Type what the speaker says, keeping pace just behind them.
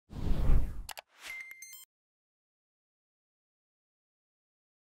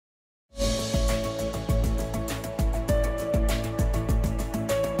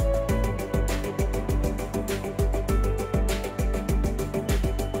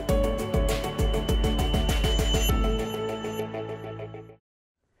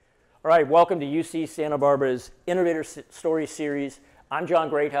right, welcome to UC Santa Barbara's Innovator Story Series. I'm John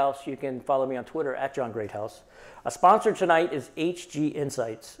Greathouse. You can follow me on Twitter at John Greathouse. A sponsor tonight is HG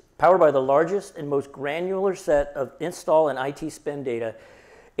Insights. Powered by the largest and most granular set of install and IT spend data,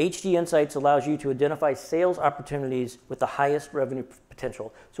 HG Insights allows you to identify sales opportunities with the highest revenue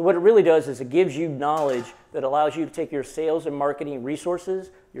potential. So what it really does is it gives you knowledge that allows you to take your sales and marketing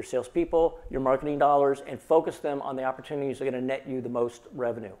resources, your salespeople, your marketing dollars, and focus them on the opportunities that are going to net you the most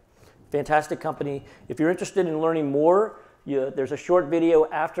revenue. Fantastic company. If you're interested in learning more, there's a short video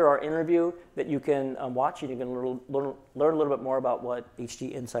after our interview that you can watch, and you can learn a little bit more about what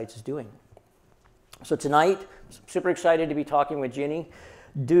HG Insights is doing. So tonight, I'm super excited to be talking with Ginny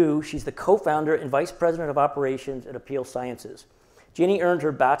Du. She's the co-founder and vice president of operations at Apeel Sciences. Ginny earned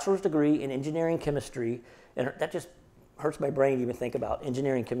her bachelor's degree in engineering chemistry, and that just hurts my brain to even think about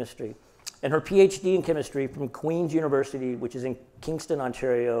engineering chemistry, and her PhD in chemistry from Queen's University, which is in Kingston,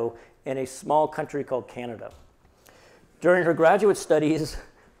 Ontario, in a small country called Canada. During her graduate studies,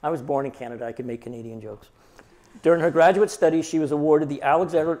 I was born in Canada, I can make Canadian jokes. During her graduate studies, she was awarded the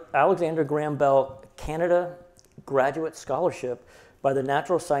Alexander Graham Bell Canada Graduate Scholarship by the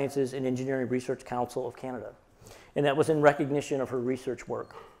Natural Sciences and Engineering Research Council of Canada, and that was in recognition of her research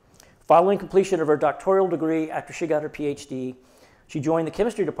work. Following completion of her doctoral degree after she got her PhD, she joined the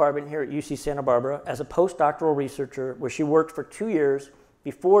chemistry department here at UC Santa Barbara as a postdoctoral researcher, where she worked for 2 years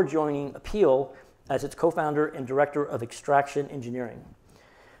before joining Apeel as its co-founder and director of extraction engineering.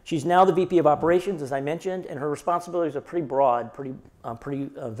 She's now the VP of operations, as I mentioned, and her responsibilities are pretty broad, pretty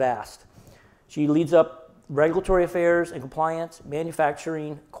vast. She leads up regulatory affairs and compliance,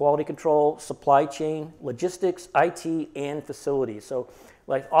 manufacturing, quality control, supply chain, logistics, IT, and facilities. So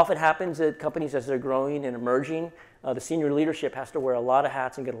like often happens at companies as they're growing and emerging, the senior leadership has to wear a lot of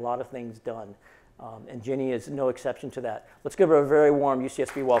hats and get a lot of things done. And Ginny is no exception to that. Let's give her a very warm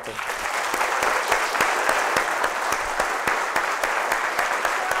UCSB welcome.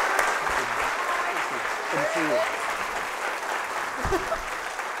 Good to see you.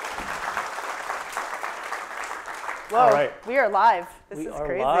 Whoa, all right. We are live. This is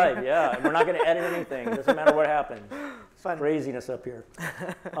crazy. We are live, yeah. And we're not going to edit anything. It doesn't matter what happens. Fun. Craziness up here.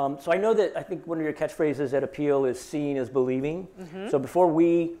 So I think one of your catchphrases at Apeel is seeing is believing. Mm-hmm. So before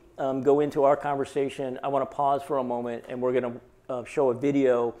we go into our conversation, I want to pause for a moment, and we're going to show a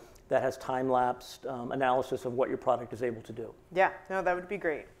video that has time-lapsed analysis of what your product is able to do. Yeah, no, that would be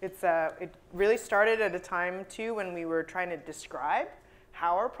great. It really started at a time, too, when we were trying to describe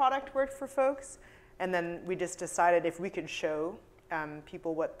how our product worked for folks, and then we just decided if we could show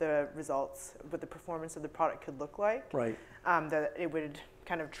people what the results, what the performance of the product could look like, right. That it would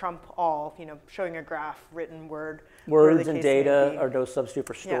kind of trump all, showing a graph, written word. Words and data are no substitute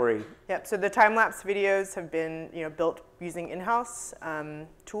for story. Yeah. Yep. So the time-lapse videos have been built using in-house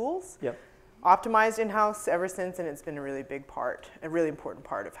tools, yep. Optimized in-house ever since, and it's been a really big part, a really important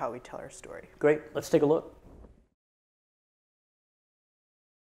part of how we tell our story. Great. Let's take a look.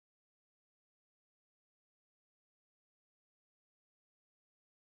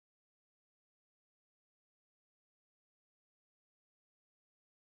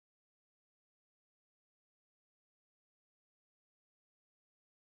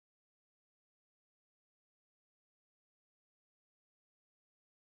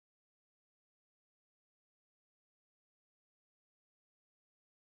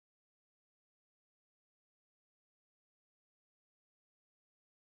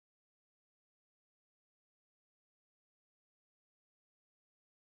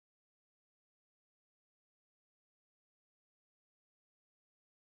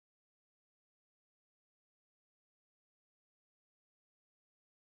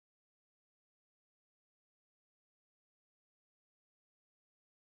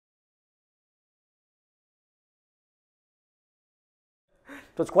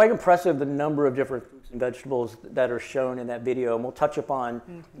 So it's quite impressive the number of different fruits and vegetables that are shown in that video, and we'll touch upon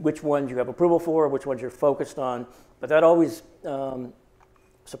which ones you have approval for, which ones you're focused on. But that always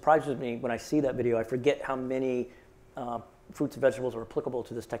surprises me when I see that video. I forget how many fruits and vegetables are applicable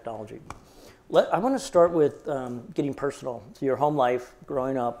to this technology. I want to start with getting personal. So your home life,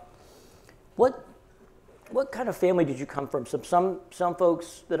 growing up, what kind of family did you come from? Some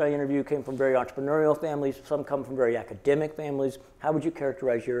folks that I interview came from very entrepreneurial families. Some come from very academic families. How would you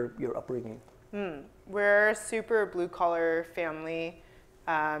characterize your upbringing? We're a super blue-collar family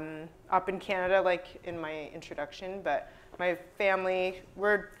up in Canada, like in my introduction. But my family,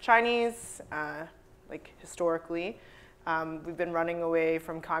 we're Chinese, like historically. We've been running away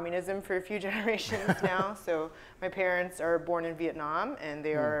from communism for a few generations now. So my parents are born in Vietnam, and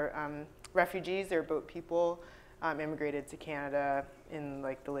they are refugees. They're boat people immigrated to Canada in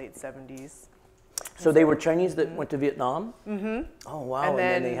like the late 70s. So they were Chinese that went to Vietnam? Mm-hmm. Oh, wow. And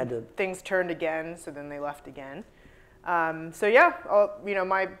then they had to... things turned again, so then they left again. So yeah, you know,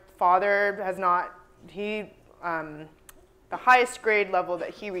 my father has not, the highest grade level that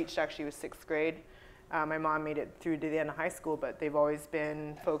he reached actually was 6th grade. My mom made it through to the end of high school, but they've always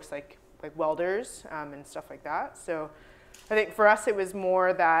been folks like welders and stuff like that. So I think for us it was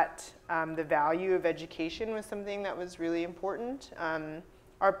more that the value of education was something that was really important.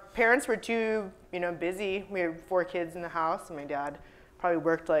 Our parents were too, you know, busy. We had 4 kids in the house, and my dad probably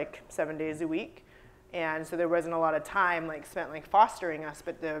worked like 7 days a week. And so there wasn't a lot of time like spent like fostering us,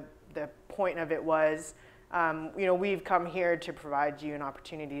 but the point of it was, you know, we've come here to provide you an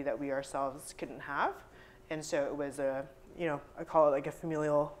opportunity that we ourselves couldn't have. And so it was a, you know, I call it like a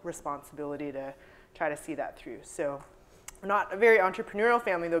familial responsibility to try to see that through. So we're not a very entrepreneurial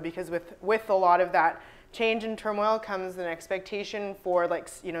family though, because with a lot of that change and turmoil comes an expectation for like,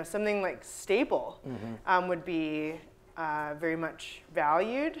 you know, something like stable would be very much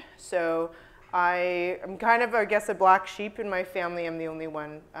valued. So I'm kind of, I guess, a black sheep in my family. I'm the only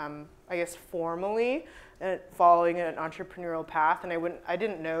one, I guess, formally following an entrepreneurial path, and I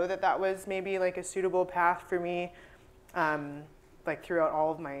didn't know that that was maybe like a suitable path for me, like throughout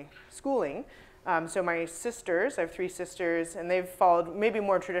all of my schooling. So my sisters, I have 3 sisters, and they've followed maybe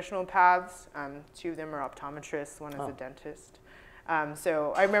more traditional paths. 2 of them are optometrists, one is a dentist.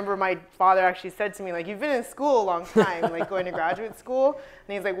 So I remember my father actually said to me, like, you've been in school a long time, like going to graduate school.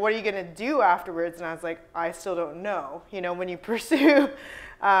 And he's like, what are you going to do afterwards? And I was like, I still don't know. You know, when you pursue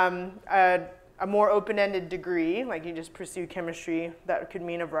a more open-ended degree, like you just pursue chemistry, that could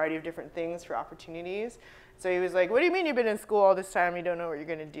mean a variety of different things for opportunities. So he was like, what do you mean you've been in school all this time, you don't know what you're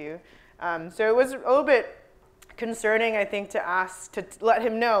going to do? So it was a little bit concerning, I think, to let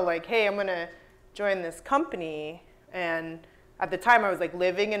him know, like, hey, I'm going to join this company. And at the time, I was like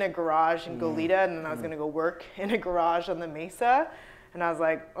living in a garage in Goleta, and then I was going to go work in a garage on the Mesa. And I was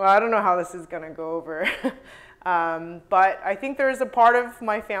like, well, I don't know how this is going to go over. But I think there's a part of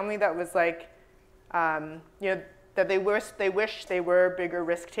my family that was like, you know, that they wish they were bigger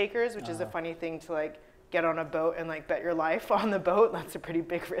risk takers, which is a funny thing to like get on a boat and like bet your life on the boat. That's a pretty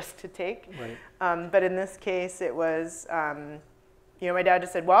big risk to take. Right. But in this case, it was, you know, my dad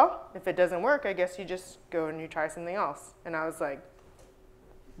just said, well, if it doesn't work, I guess you just go and you try something else. And I was like,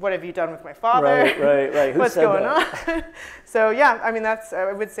 what have you done with my father? Right. What's going on? So yeah, I mean, that's,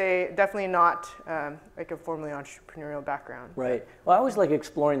 I would say, definitely not like a formally entrepreneurial background. Right. Well, I always like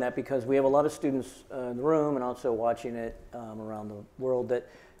exploring that because we have a lot of students in the room and also watching it around the world that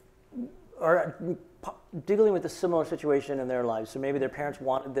are dealing with a similar situation in their lives. So maybe their parents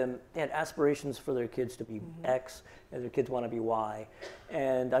wanted them, they had aspirations for their kids to be X, and their kids want to be Y.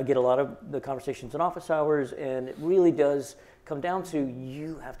 And I get a lot of the conversations in office hours, and it really does come down to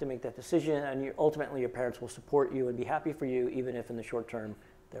you have to make that decision, and ultimately your parents will support you and be happy for you, even if in the short term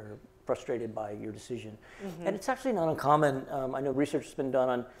they're frustrated by your decision. And it's actually not uncommon. I know research has been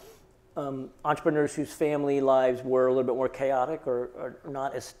done on entrepreneurs whose family lives were a little bit more chaotic or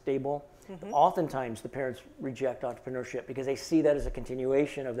not as stable. Oftentimes the parents reject entrepreneurship because they see that as a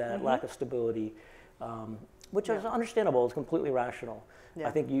continuation of that lack of stability, which is understandable. It's completely rational. I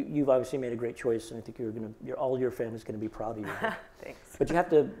think you've obviously made a great choice, and I think all your family's going to be proud of you. Thanks. But you have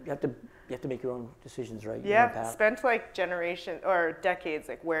to make your own decisions, right? Yeah, spent like generations or decades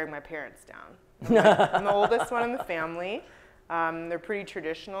like wearing my parents down. I'm the oldest one in the family. They're pretty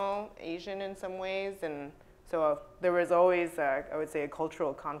traditional Asian in some ways, and so there was always, I would say, a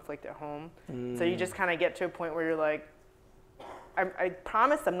cultural conflict at home. So you just kind of get to a point where you're like, I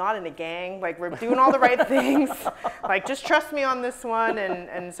promise I'm not in a gang. Like, we're doing all the right things. Like, just trust me on this one.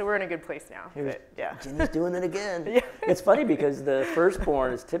 And so we're in a good place now. Yeah. Jimmy's doing it again. It's funny because the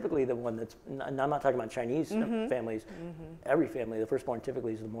firstborn is typically the one that's, and I'm not talking about Chinese families. Every family, the firstborn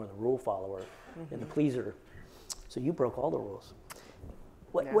typically is more the rule follower and the pleaser. So you broke all the rules.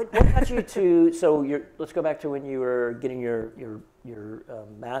 What got you to, so let's go back to when you were getting your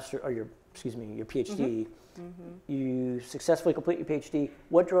master, or your PhD. You successfully complete your PhD.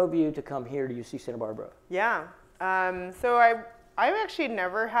 What drove you to come here to UC Santa Barbara? Yeah, so I've actually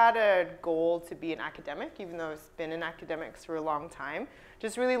never had a goal to be an academic, even though I've been in academics for a long time.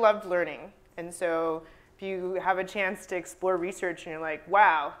 Just really loved learning. And so if you have a chance to explore research and you're like,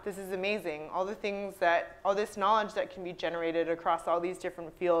 wow, this is amazing, all this knowledge that can be generated across all these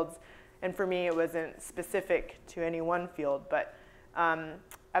different fields. And for me, it wasn't specific to any one field, but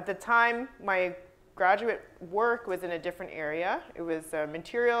at the time, my graduate work was in a different area. It was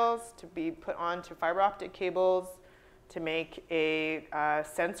materials to be put onto fiber optic cables to make a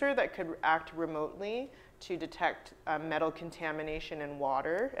sensor that could act remotely to detect metal contamination in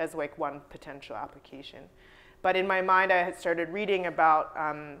water as like one potential application. But in my mind, I had started reading about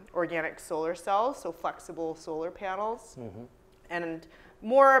organic solar cells, so flexible solar panels, and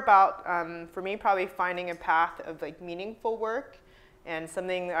more about, for me, probably finding a path of like meaningful work, and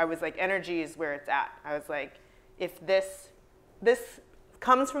something I was like, energy is where it's at. I was like, if this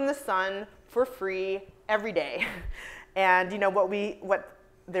comes from the sun for free every day, and you know what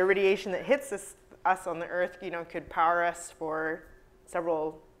the radiation that hits us on the Earth, you know, could power us for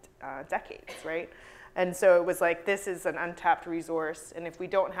several decades, right? And so it was like, this is an untapped resource, and if we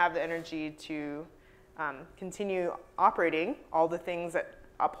don't have the energy to continue operating all the things that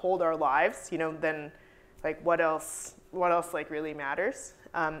uphold our lives, you know, then like what else like really matters?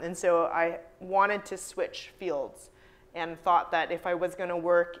 And so I wanted to switch fields, and thought that if I was going to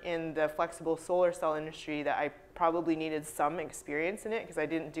work in the flexible solar cell industry, that I probably needed some experience in it, because I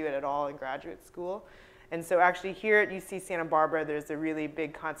didn't do it at all in graduate school. And so actually here at UC Santa Barbara, there's a really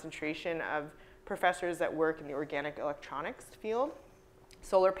big concentration of professors that work in the organic electronics field.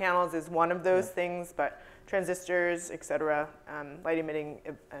 Solar panels is one of those things, but transistors, et cetera, light emitting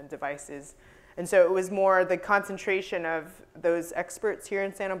devices. And so it was more the concentration of those experts here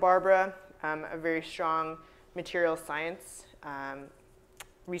in Santa Barbara, a very strong material science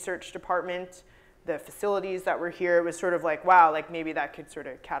research department. The facilities that were here, it was sort of like, wow, like maybe that could sort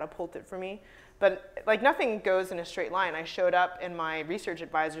of catapult it for me. But like nothing goes in a straight line. I showed up and my research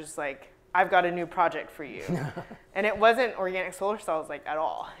advisor's like, I've got a new project for you. And it wasn't organic solar cells like at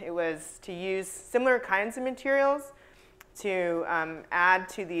all. It was to use similar kinds of materials to add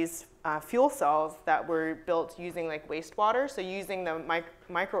to these fuel cells that were built using like wastewater. So using the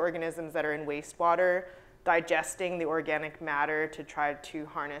microorganisms that are in wastewater, digesting the organic matter to try to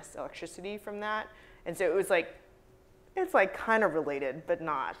harness electricity from that. And so it was like, it's like kind of related, but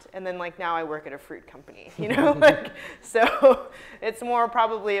not. And then like now I work at a fruit company, you know? Like, so it's more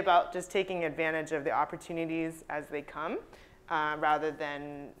probably about just taking advantage of the opportunities as they come, rather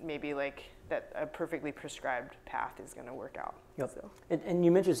than maybe like that a perfectly prescribed path is going to work out. Yep. So. And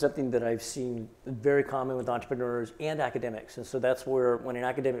you mentioned something that I've seen very common with entrepreneurs and academics. And so that's where when an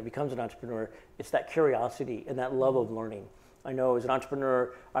academic becomes an entrepreneur, it's that curiosity and that love of learning. I know as an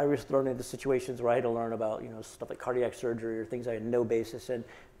entrepreneur, I was thrown into situations where I had to learn about, you know, stuff like cardiac surgery or things I had no basis in.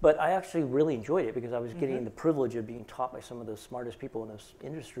 But I actually really enjoyed it because I was getting the privilege of being taught by some of the smartest people in those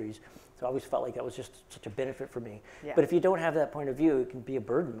industries. So I always felt like that was just such a benefit for me. Yeah. But if you don't have that point of view, it can be a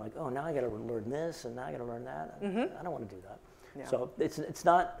burden. Like, oh, now I got to learn this and now I got to learn that. I don't want to do that. Yeah. So it's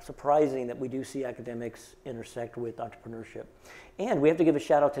not surprising that we do see academics intersect with entrepreneurship. And we have to give a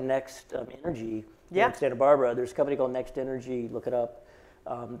shout out to Next Energy. Yeah. In Santa Barbara, there's a company called Next Energy, look it up,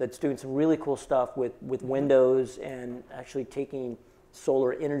 that's doing some really cool stuff with windows and actually taking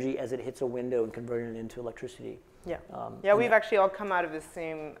solar energy as it hits a window and converting it into electricity. Yeah, we've actually all come out of the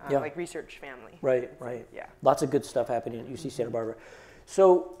same like research family. Right. Yeah. Lots of good stuff happening at UC Santa Barbara.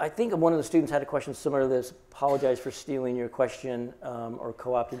 So I think one of the students had a question similar to this. Apologize for stealing your question or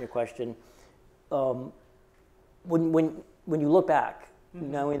co-opting your question. When you look back,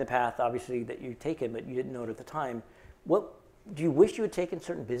 knowing the path, obviously, that you've taken, but you didn't know it at the time, what do you wish you had taken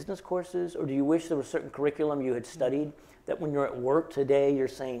certain business courses, or do you wish there was certain curriculum you had studied that when you're at work today, you're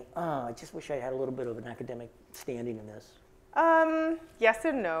saying, oh, I just wish I had a little bit of an academic standing in this? Yes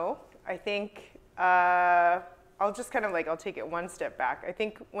and no. I think I'll just kind of like, I'll take it one step back. I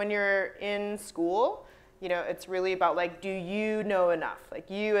think when you're in school, you know, it's really about like, do you know enough? Like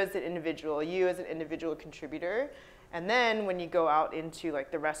you as an individual contributor. And then when you go out into like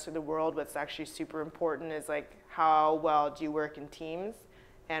the rest of the world, what's actually super important is like how well do you work in teams,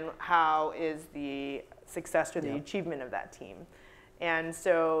 and how is the success or the achievement of that team. And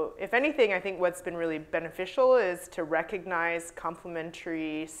so if anything, I think what's been really beneficial is to recognize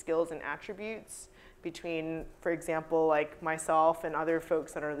complementary skills and attributes between, for example, like myself and other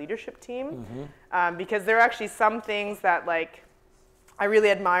folks on our leadership team, because there are actually some things that like I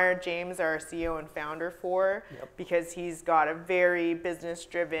really admire James, our CEO and founder, for, because he's got a very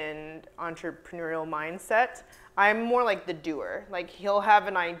business-driven, entrepreneurial mindset. I'm more like the doer. Like he'll have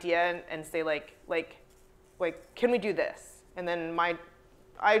an idea and say like, can we do this? And then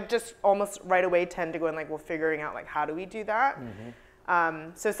I just almost right away tend to go in like, well, figuring out like, how do we do that?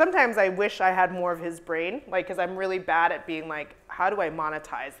 So sometimes I wish I had more of his brain, like, because I'm really bad at being like, how do I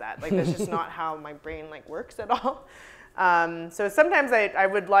monetize that? Like that's just not how my brain like works at all. So sometimes I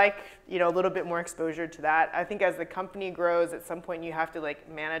would like, you know, a little bit more exposure to that. I think as the company grows, at some point you have to like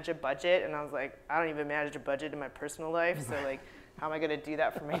manage a budget, and I was like, I don't even manage a budget in my personal life, so like, how am I going to do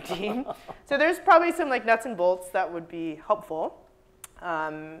that for my team? So there's probably some like nuts and bolts that would be helpful.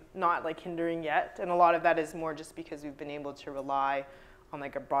 not like hindering yet. And a lot of that is more just because we've been able to rely on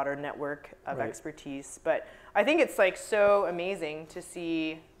like a broader network of expertise. But I think it's like so amazing to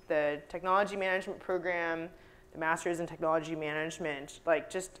see the technology management program, the Masters in Technology Management, like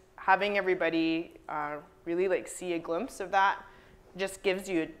just having everybody really like see a glimpse of that just gives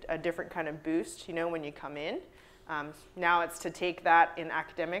you a different kind of boost, you know, when you come in. Now it's to take that in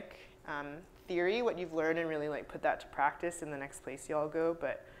academic theory, what you've learned, and really like put that to practice in the next place you all go.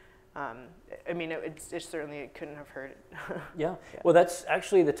 But I mean, it certainly it couldn't have hurt it. Yeah. Well, that's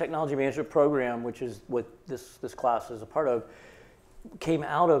actually the technology management program, which is what this class is a part of, came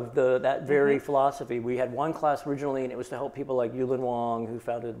out of that very philosophy. We had one class originally, and it was to help people like Yulin Wang, who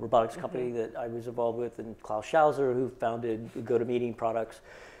founded a robotics company that I was involved with, and Klaus Schauser, who founded GoToMeeting products.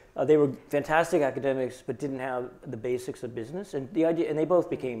 They were fantastic academics, but didn't have the basics of business. And the idea, and they both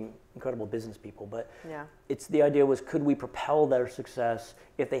became incredible business people. But it's the idea was, could we propel their success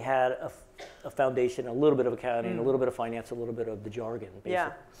if they had a foundation, a little bit of accounting, a little bit of finance, a little bit of the jargon. Basically.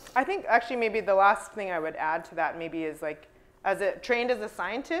 Yeah, I think actually maybe the last thing I would add to that maybe is like, trained as a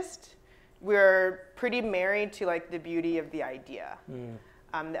scientist, we're pretty married to like the beauty of the idea.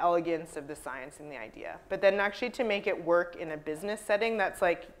 The elegance of the science and the idea. But then actually to make it work in a business setting, that's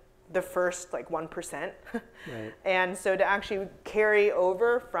like the first like 1%. Right. And so to actually carry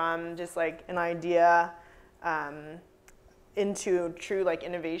over from just like an idea into true like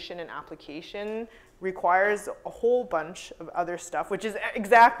innovation and application requires a whole bunch of other stuff, which is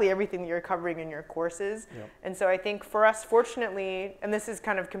exactly everything that you're covering in your courses. And so I think for us, fortunately, and this is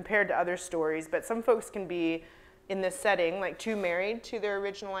kind of compared to other stories, but some folks can be in this setting like too married to their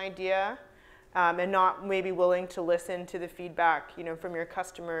original idea, and not maybe willing to listen to the feedback, you know, from your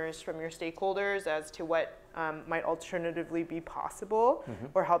customers, from your stakeholders as to what might alternatively be possible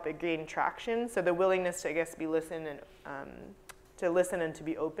or help it gain traction. So the willingness to, I guess, to listen and to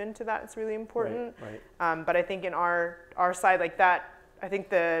be open to that is really important. But I think in our side like that, I think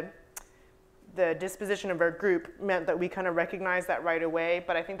the disposition of our group meant that we kind of recognized that right away,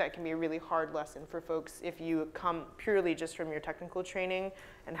 but I think that can be a really hard lesson for folks if you come purely just from your technical training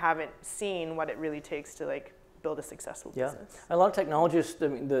and haven't seen what it really takes to like build a successful business. A lot of technologists, I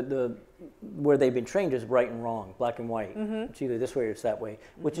mean, where they've been trained is right and wrong, black and white. It's either this way or it's that way,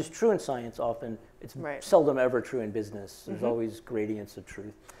 which is true in science often. It's seldom ever true in business. There's always gradients of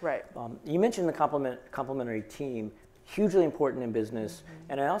truth. You mentioned the complementary team, hugely important in business,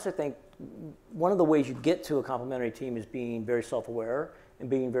 and I also think one of the ways you get to a complementary team is being very self-aware and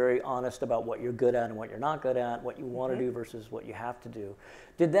being very honest about what you're good at and what you're not good at, what you want to do versus what you have to do.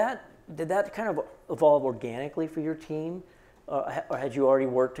 Did that kind of evolve organically for your team, or had you already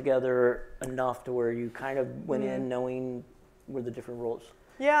worked together enough to where you kind of went in knowing where the different roles?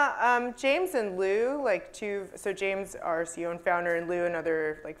 Yeah, James and Lou, so James, our CEO and founder, and Lou,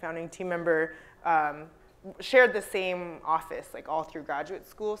 another like founding team member, shared the same office like all through graduate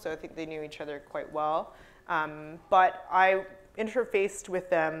school, so I think they knew each other quite well. But I interfaced with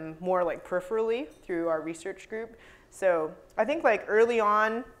them more like peripherally through our research group. So I think like early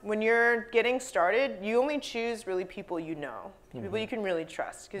on, when you're getting started, you only choose really people you know, people you can really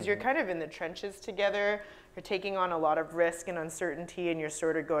trust, because you're kind of in the trenches together. You're taking on a lot of risk and uncertainty, and you're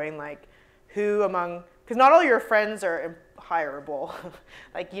sort of going like, because not all your friends are hireable.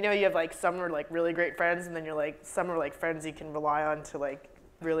 Like, you know, you have like some are like really great friends, and then you're like, some are like friends you can rely on to like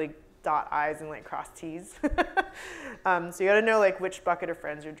really dot I's and like cross T's. So you got to know like which bucket of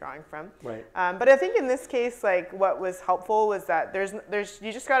friends you're drawing from. But I think in this case, like what was helpful was that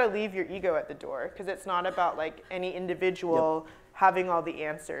you just got to leave your ego at the door, because it's not about like any individual having all the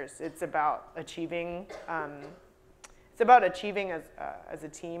answers. It's about achieving. It's about achieving as a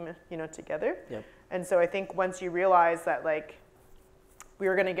team, you know, together. And so I think once you realize that like we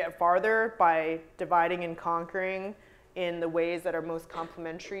were going to get farther by dividing and conquering in the ways that are most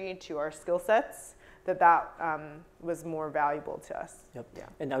complementary to our skill sets, that was more valuable to us.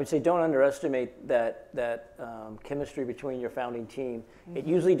 And I would say don't underestimate that chemistry between your founding team. It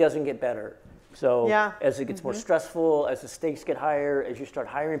usually doesn't get better. So as it gets more stressful, as the stakes get higher, as you start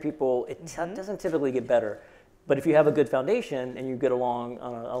hiring people, it doesn't typically get better. But if you have a good foundation and you get along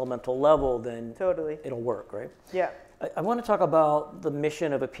on an elemental level, then it'll work, right? I want to talk about the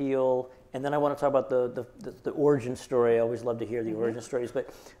mission of Apeel, and then I want to talk about the origin story. I always love to hear the origin stories.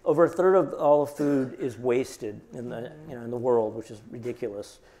 But over a third of all the food is wasted in the world, which is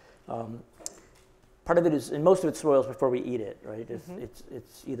ridiculous. Part of it is, and most of it spoils before we eat it, right?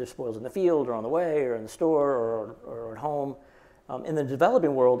 It's either spoils in the field or on the way or in the store or at home. In the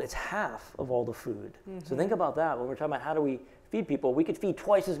developing world, it's half of all the food. So think about that. When we're talking about how do we feed people, we could feed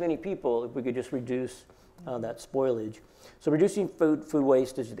twice as many people if we could just reduce that spoilage. So reducing food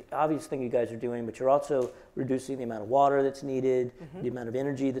waste is the obvious thing you guys are doing, but you're also reducing the amount of water that's needed, the amount of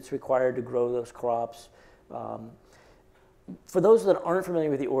energy that's required to grow those crops. For those that aren't familiar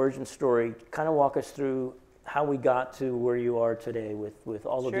with the origin story, kind of walk us through how we got to where you are today with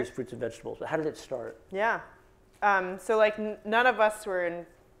all of these fruits and vegetables. How did it start? Yeah. So like none of us were in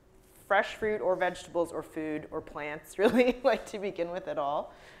fresh fruit or vegetables or food or plants really like to begin with at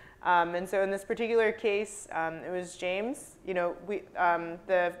all. And so in this particular case, it was James. You know,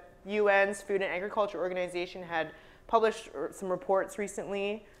 the UN's Food and Agriculture Organization had published some reports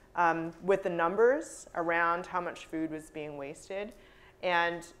recently with the numbers around how much food was being wasted.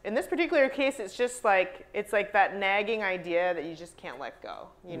 And in this particular case, it's like that nagging idea that you just can't let go,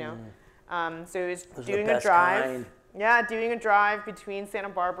 you know? So it was doing a drive. Kind. Yeah, doing a drive between Santa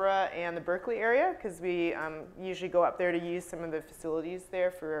Barbara and the Berkeley area, because we usually go up there to use some of the facilities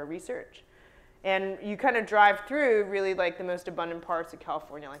there for our research. And you kind of drive through really like the most abundant parts of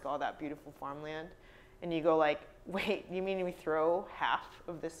California, like all that beautiful farmland. And you go like, wait, you mean we throw half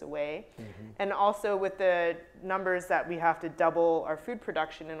of this away? And also with the numbers that we have to double our food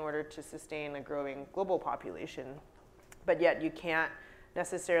production in order to sustain a growing global population. But yet you can't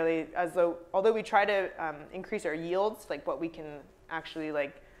necessarily, although we try to increase our yields, like what we can actually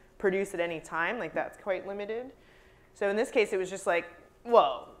like produce at any time, like that's quite limited. So in this case, it was just like,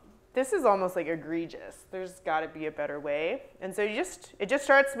 whoa, this is almost like egregious. There's got to be a better way. And so it just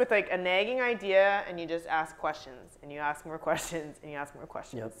starts with like a nagging idea, and you just ask questions, and you ask more questions, and you ask more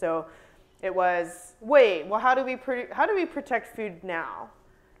questions. Yep. So it was, wait, well, how do we protect food now?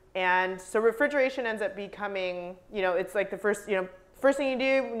 And so refrigeration ends up becoming, you know, it's like the first thing you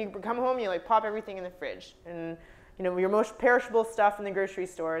do when you come home, you like pop everything in the fridge. And you know, your most perishable stuff in the grocery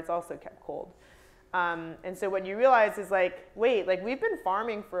store, it's also kept cold. And so what you realize is like, wait, like we've been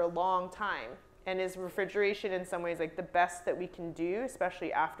farming for a long time. And is refrigeration in some ways like the best that we can do,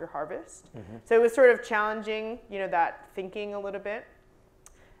 especially after harvest? So it was sort of challenging, you know, that thinking a little bit.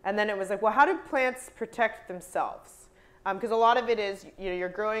 And then it was like, well, how do plants protect themselves? Because a lot of it is, you know, you're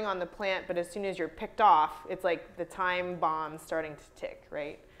growing on the plant, but as soon as you're picked off, it's like the time bomb starting to tick,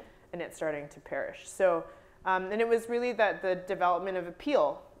 right? And it's starting to perish. So, and it was really that the development of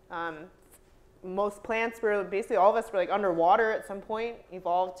Apeel. Most plants were, basically all of us were like underwater at some point,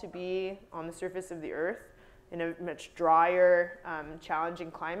 evolved to be on the surface of the earth in a much drier,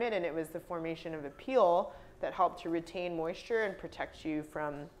 challenging climate. And it was the formation of Apeel that helped to retain moisture and protect you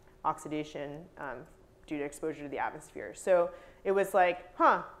from oxidation due to exposure to the atmosphere. So it was like,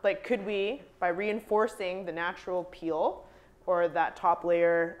 like could we, by reinforcing the natural peel or that top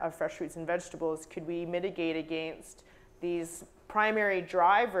layer of fresh fruits and vegetables, could we mitigate against these primary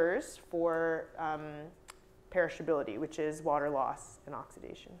drivers for perishability, which is water loss and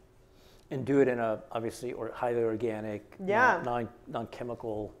oxidation? And do it in a obviously or highly organic,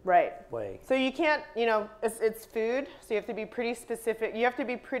 non-chemical way. So you can't, you know, it's food, so you have to be pretty specific. You have to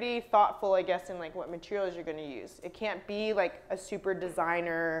be pretty thoughtful, I guess, in like what materials you're going to use. It can't be like a super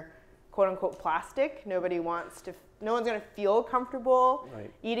designer, quote unquote, plastic. No one's going to feel comfortable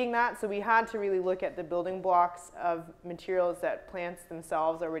eating that. So we had to really look at the building blocks of materials that plants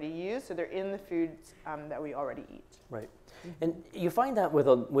themselves already use, so they're in the foods that we already eat. Right. And you find that with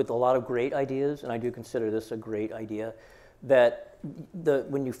a lot of great ideas, and I do consider this a great idea, that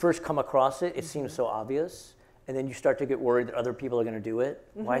when you first come across it, it seems so obvious, and then you start to get worried that other people are going to do it.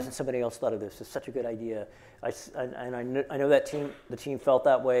 Why hasn't somebody else thought of this? It's such a good idea. I know that the team felt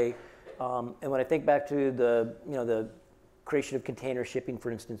that way. And when I think back to the creation of container shipping, for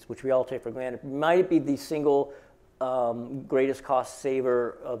instance, which we all take for granted, might be the single greatest cost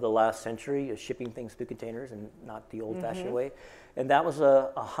saver of the last century, is shipping things through containers and not the old-fashioned way. And that was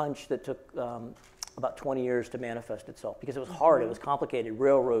a hunch that took about 20 years to manifest itself, because it was hard, it was complicated,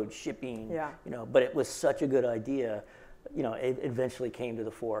 railroad, shipping, you know, but it was such a good idea, you know, it eventually came to the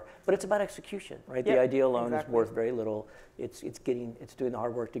fore. But it's about execution, right? The idea alone is worth very little. It's doing the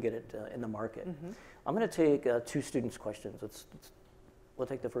hard work to get it in the market. I'm going to take two students' questions. We'll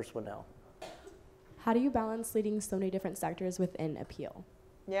take the first one now. How do you balance leading so many different sectors within Apeel?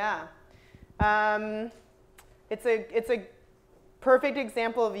 Yeah, it's a perfect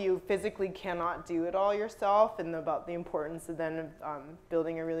example of you physically cannot do it all yourself, and about the importance of then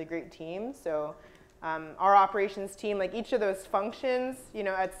building a really great team. So our operations team, like each of those functions, you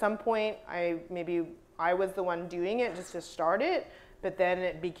know, at some point I was the one doing it just to start it, but then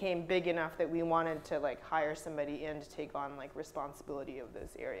it became big enough that we wanted to like hire somebody in to take on like responsibility of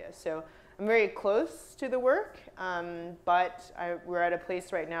those areas. So I'm very close to the work, but we're at a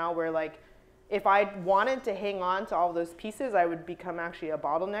place right now where like if I wanted to hang on to all those pieces, I would become actually a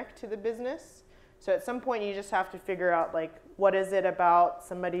bottleneck to the business. So at some point you just have to figure out like, what is it about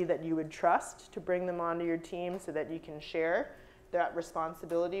somebody that you would trust to bring them onto your team so that you can share that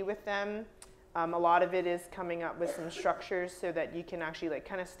responsibility with them. A lot of it is coming up with some structures so that you can actually like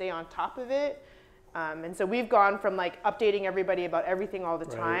kind of stay on top of it. And so we've gone from like updating everybody about everything all the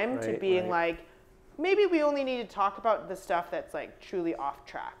time to being like, maybe we only need to talk about the stuff that's like truly off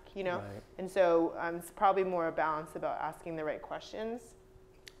track, you know? And so it's probably more a balance about asking the right questions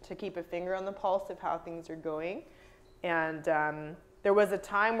to keep a finger on the pulse of how things are going. And there was a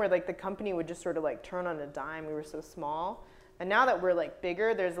time where like the company would just sort of like turn on a dime. We were so small. And now that we're like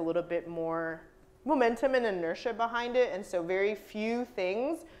bigger, there's a little bit more momentum and inertia behind it. And so very few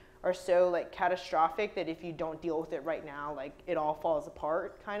things are so like catastrophic that if you don't deal with it right now, like it all falls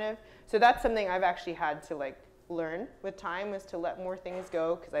apart kind of. So that's something I've actually had to like learn with time, was to let more things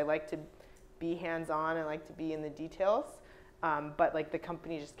go, because I like to be hands-on and like to be in the details. But like the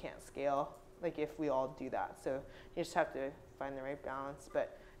company just can't scale like if we all do that. So you just have to find the right balance.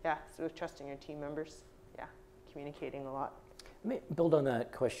 But yeah, so trusting your team members, yeah, communicating a lot. Let me build on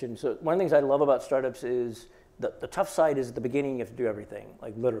that question. So one of the things I love about startups is the tough side is at the beginning you have to do everything,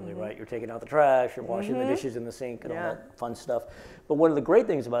 like literally, right? You're taking out the trash, you're washing the dishes in the sink and all that fun stuff. But one of the great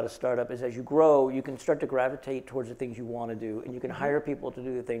things about a startup is as you grow, you can start to gravitate towards the things you want to do, and you can hire people to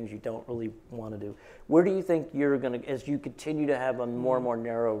do the things you don't really want to do. Where do you think you're going to, as you continue to have a more and more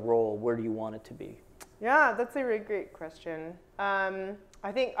narrow role, where do you want it to be? Yeah, that's a really great question.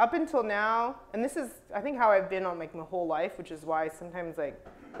 I think up until now, and this is, I think, how I've been on like my whole life, which is why sometimes like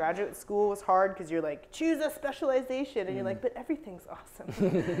graduate school was hard, because you're like, choose a specialization, and you're like, but everything's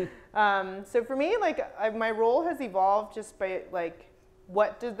awesome. So for me, like my role has evolved just by like,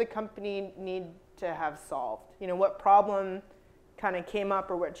 what does the company need to have solved? You know, what problem kind of came up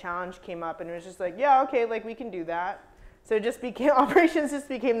or what challenge came up, and it was just like, yeah, okay, like we can do that. So it just became, operations just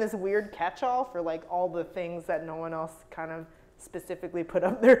became this weird catch-all for like all the things that no one else kind of specifically put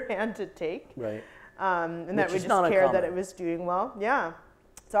up their hand to take. Right. And Which that we is just not cared uncommon. that it was doing well. Yeah.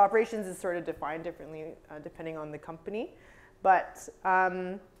 So operations is sort of defined differently depending on the company. But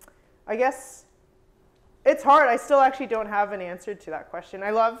I guess it's hard. I still actually don't have an answer to that question.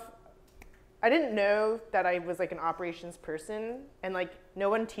 I didn't know that I was like an operations person, and like no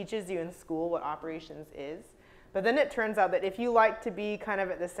one teaches you in school what operations is. But then it turns out that if you like to be kind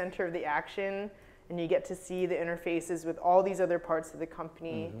of at the center of the action, and you get to see the interfaces with all these other parts of the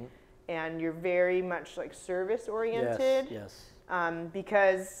company, and you're very much like service oriented. Yes.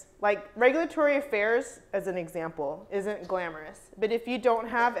 Because like regulatory affairs, as an example, isn't glamorous. But if you don't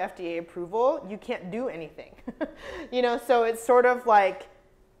have FDA approval, you can't do anything. You know, so it's sort of like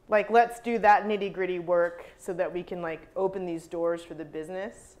let's do that nitty gritty work so that we can like open these doors for the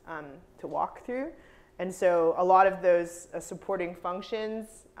business to walk through. And so a lot of those supporting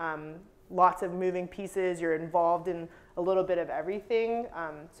functions, lots of moving pieces, you're involved in a little bit of everything.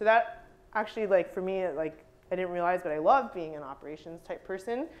 So that actually, like for me, like I didn't realize, but I love being an operations type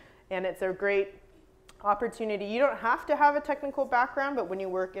person. And it's a great opportunity. You don't have to have a technical background, but when you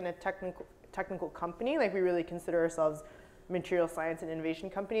work in a technical company, like we really consider ourselves a material science and innovation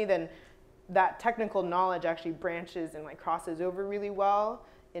company, then that technical knowledge actually branches and like crosses over really well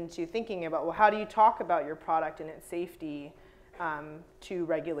into thinking about, well, how do you talk about your product and its safety to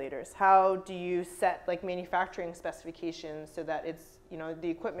regulators? How do you set like manufacturing specifications so that it's, you know, the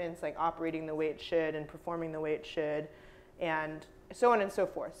equipment's like operating the way it should and performing the way it should, and so on and so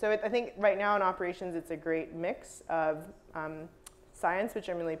forth. So I think right now in operations, it's a great mix of science, which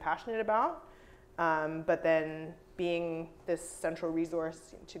I'm really passionate about, but then being this central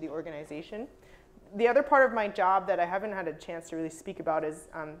resource to the organization. The other part of my job that I haven't had a chance to really speak about is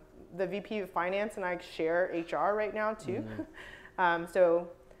the VP of Finance and I share HR right now too. So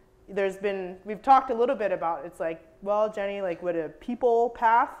we've talked a little bit about, it's like, well, Jenny, like would a people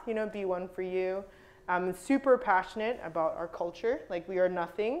path, you know, be one for you? I'm super passionate about our culture. Like we are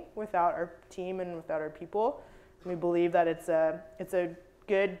nothing without our team and without our people. We believe that it's a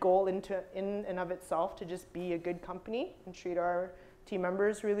good goal in and of itself to just be a good company and treat our team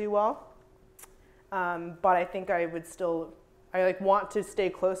members really well. But I think I want to stay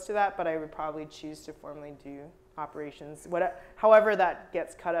close to that, but I would probably choose to formally do operations, however that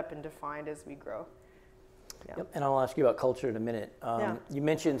gets cut up and defined as we grow. Yeah. Yep. And I'll ask you about culture in a minute. You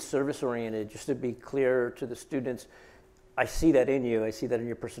mentioned service-oriented. Just to be clear to the students, I see that in you. I see that in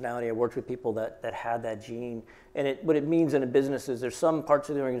your personality. I worked with people that had that gene. And what it means in a business is there's some parts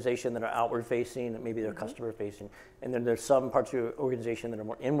of the organization that are outward-facing, that maybe they're customer-facing. And then there's some parts of your organization that are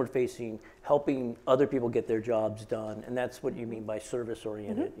more inward-facing, helping other people get their jobs done. And that's what you mean by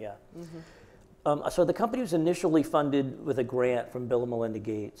service-oriented, yeah. So the company was initially funded with a grant from Bill and Melinda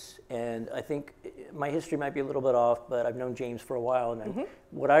Gates, and I think my history might be a little bit off, but I've known James for a while, and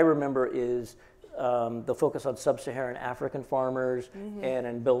what I remember is the focus on sub-Saharan African farmers,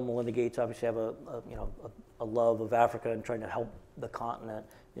 and Bill and Melinda Gates obviously have a love of Africa and trying to help the continent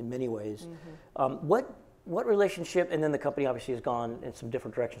in many ways. What relationship, and then the company obviously has gone in some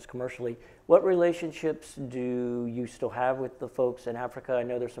different directions commercially, what relationships do you still have with the folks in Africa? I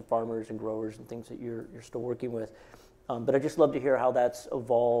know there's some farmers and growers and things that you're still working with, but I'd just love to hear how that's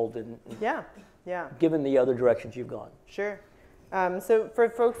evolved and given the other directions you've gone. Sure. So for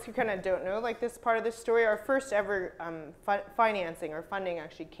folks who kind of don't know like this part of the story, our first ever financing or funding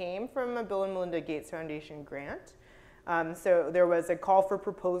actually came from a Bill and Melinda Gates Foundation grant. So there was a call for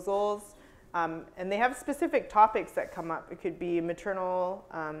proposals. And they have specific topics that come up. It could be maternal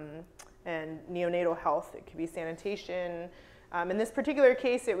and neonatal health. It could be sanitation. In this particular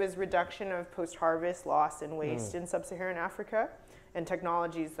case, it was reduction of post-harvest loss and waste in sub-Saharan Africa and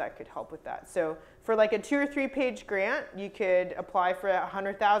technologies that could help with that. So for like a 2 or 3 page grant, you could apply for a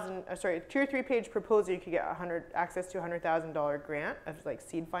 2 or 3 page proposal, you could get access to a $100,000 grant of like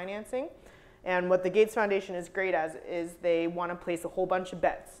seed financing. And what the Gates Foundation is great as is they want to place a whole bunch of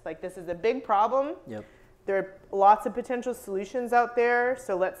bets. Like this is a big problem. Yep. There are lots of potential solutions out there,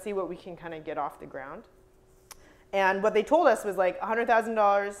 so let's see what we can kind of get off the ground. And what they told us was like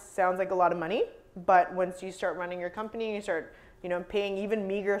 $100,000 sounds like a lot of money, but once you start running your company, you start paying even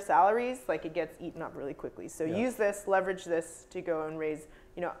meager salaries, like it gets eaten up really quickly. So use this, leverage this to go and raise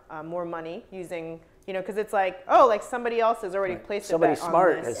more money using because it's like, oh, like somebody else has already placed a bet on this.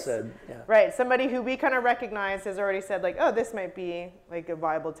 Somebody smart has said, Right, somebody who we kind of recognize has already said like, oh, this might be like a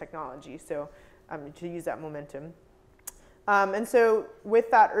viable technology, so to use that momentum. And so with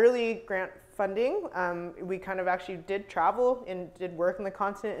that early grant funding, we kind of actually did travel and did work on the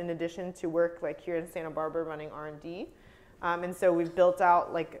continent in addition to work like here in Santa Barbara running R&D. And so we've built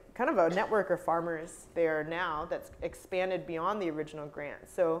out like kind of a network of farmers there now that's expanded beyond the original grant.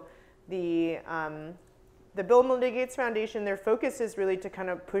 So the Bill and Melinda Gates Foundation, their focus is really to kind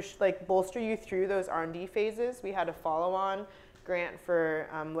of bolster you through those R&D phases. We had a follow-on grant for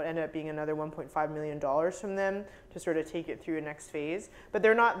what ended up being another $1.5 million from them to sort of take it through a next phase. But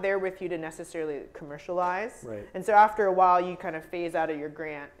they're not there with you to necessarily commercialize. Right. And so after a while, you kind of phase out of your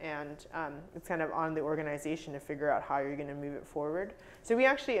grant, and it's kind of on the organization to figure out how you're going to move it forward. So we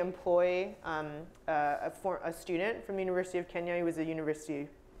actually employ a student from the University of Kenya. He was a university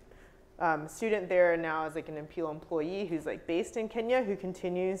student there and now is like an Apeel employee who's like based in Kenya, who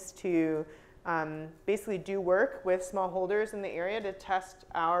continues to basically do work with smallholders in the area to test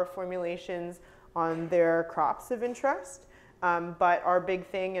our formulations on their crops of interest. But our big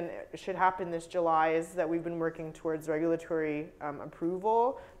thing, and it should happen this July, is that we've been working towards regulatory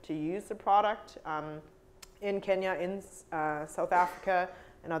approval to use the product in Kenya, in South Africa,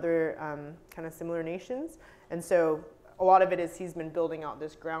 and other kind of similar nations. And so a lot of it is he's been building out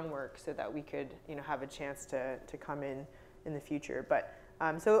this groundwork so that we could have a chance to come in the future. But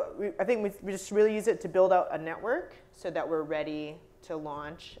I think we just really use it to build out a network so that we're ready to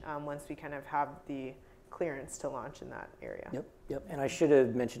launch once we kind of have the clearance to launch in that area. Yep. And I should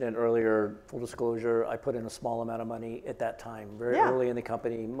have mentioned it earlier, full disclosure, I put in a small amount of money at that time, very early in the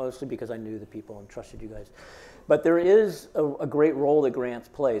company, mostly because I knew the people and trusted you guys. But there is a great role that grants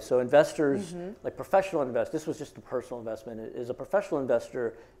play. So investors, like professional investors, this was just a personal investment. As a professional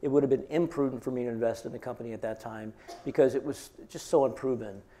investor, it would have been imprudent for me to invest in the company at that time because it was just so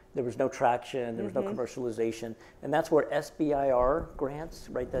unproven. There was no traction, there was no commercialization. And that's where SBIR grants,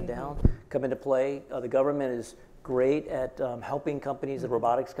 write that down, come into play. The government is great at helping companies. The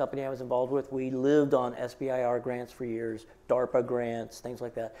robotics company I was involved with, we lived on SBIR grants for years, DARPA grants, things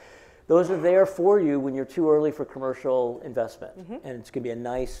like that. Those are there for you when you're too early for commercial investment. And it's going to be a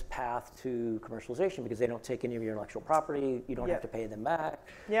nice path to commercialization because they don't take any of your intellectual property. You don't have to pay them back.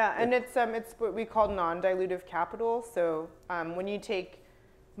 Yeah, and it's what we call non-dilutive capital. So when you take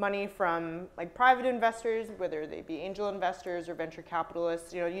money from like private investors, whether they be angel investors or venture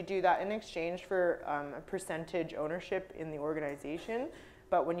capitalists, you do that in exchange for a percentage ownership in the organization.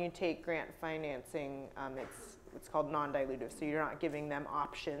 But when you take grant financing, it's called non-dilutive, so you're not giving them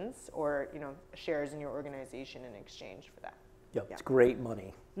options or shares in your organization in exchange for that. Yep, it's great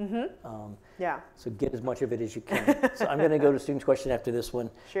money. So get as much of it as you can. So I'm going to go to student's question after this one.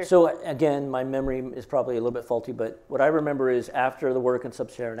 Sure. So again, my memory is probably a little bit faulty, but what I remember is after the work in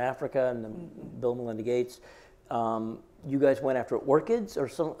sub-Saharan Africa and the Bill and Melinda Gates, you guys went after orchids or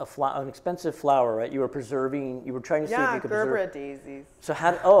an expensive flower, right? You were preserving, you were trying to see if you could preserve. Yeah, Gerbera daisies. So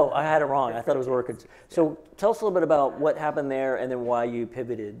I had it wrong. I thought it was orchids. So tell us a little bit about what happened there and then why you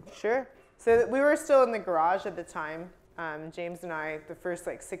pivoted. Sure. So we were still in the garage at the time. James and I, the first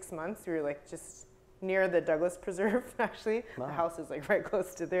like 6 months, we were like just near the Douglas Preserve, actually. Wow. The house is like right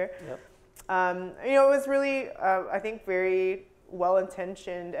close to there. Yep. You know, it was really, I think, very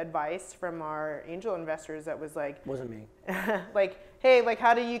well-intentioned advice from our angel investors that was like, Wasn't me. like, hey, like,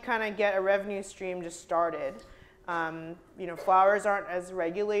 how do you kind of get a revenue stream just started? You know, flowers aren't as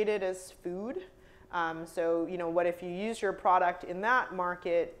regulated as food. So, you know, what if you use your product in that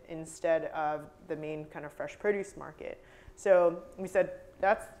market instead of the main kind of fresh produce market? So we said,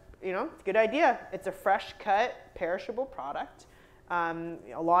 that's, you know, it's a good idea. It's a fresh cut, perishable product.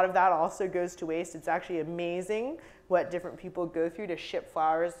 A lot of that also goes to waste. It's actually amazing what different people go through to ship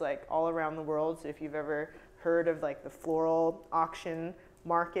flowers like all around the world. So if you've ever heard of like the floral auction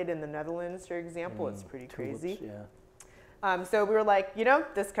market in the Netherlands, for example, it's pretty crazy. Tulips, yeah. So we were like, you know,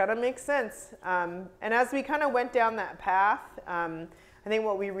 this kind of makes sense. And as we kind of went down that path, I think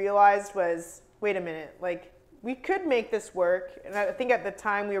what we realized was, wait a minute, like we could make this work. And I think at the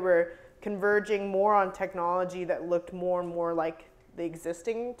time we were converging more on technology that looked more and more like the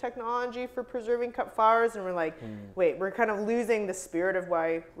existing technology for preserving cut flowers. And we're like, wait, we're kind of losing the spirit of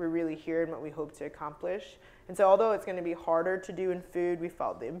why we're really here and what we hope to accomplish. And so although it's going to be harder to do in food, we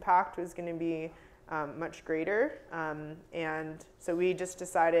felt the impact was going to be much greater, and so we just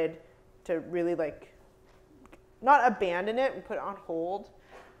decided to really like not abandon it and put it on hold,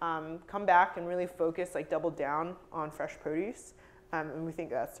 come back and really focus, like double down on fresh produce, and we think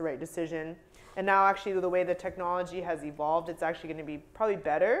that's the right decision. And now actually the way the technology has evolved, it's actually going to be probably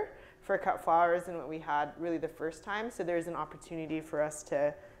better for cut flowers than what we had really the first time. So there's an opportunity for us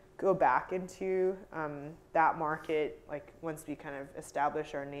to go back into that market, like once we kind of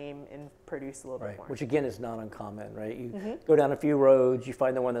establish our name and produce a little bit more. Which again is not uncommon, right? You go down a few roads, you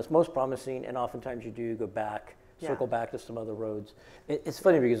find the one that's most promising, and oftentimes you do go back, circle back to some other roads. It's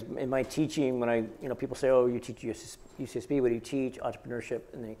funny because in my teaching, when people say, "Oh, you teach UCSB, what do you teach?" Entrepreneurship,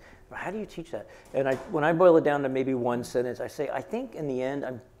 and they, how do you teach that? And when I boil it down to maybe one sentence, I say, I think in the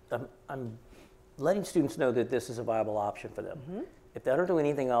end, I'm letting students know that this is a viable option for them. If they don't do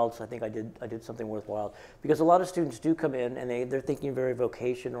anything else, I think I did something worthwhile. Because a lot of students do come in and they're thinking very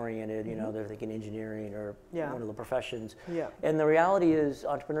vocation oriented, you know, they're thinking engineering or one of the professions. And the reality is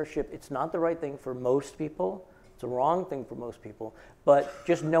entrepreneurship, it's not the right thing for most people. It's a wrong thing for most people. But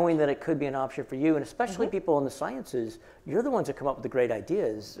just knowing that it could be an option for you, and especially people in the sciences, you're the ones that come up with the great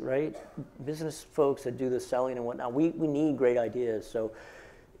ideas, right? Business folks that do the selling and whatnot, we need great ideas. So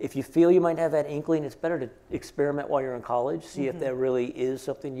if you feel you might have that inkling, it's better to experiment while you're in college, see if that really is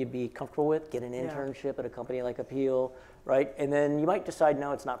something you'd be comfortable with, get an internship at a company like Apeel, right? And then you might decide,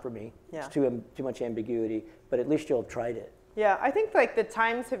 no, it's not for me. It's too much ambiguity, but at least you'll have tried it. Yeah, I think like the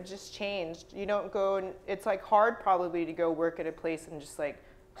times have just changed. You don't go, and it's like hard probably to go work at a place and just like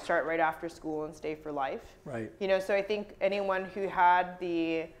start right after school and stay for life. Right. You know, so I think anyone who had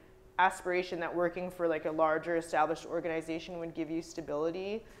the aspiration that working for like a larger established organization would give you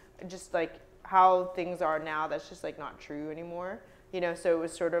stability, just like how things are now, that's just like not true anymore. You know, so it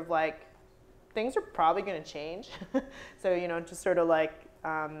was sort of like things are probably going to change. So, you know, just sort of like,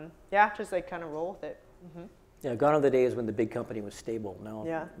 just like kind of roll with it. Yeah, gone are the days when the big company was stable.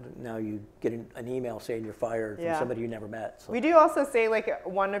 Now you get an email saying you're fired from somebody you never met. So. We do also say like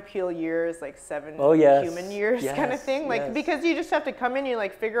one Apeel year is like 7 human years kind of thing. Like because you just have to come in, you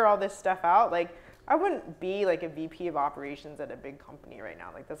like figure all this stuff out. Like I wouldn't be like a VP of operations at a big company right now.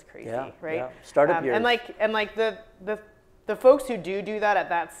 Like that's crazy, right? Yeah. Startup years. And like the folks who do that at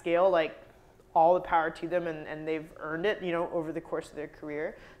that scale, like all the power to them, and they've earned it, you know, over the course of their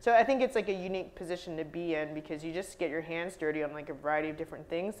career. So I think it's like a unique position to be in because you just get your hands dirty on like a variety of different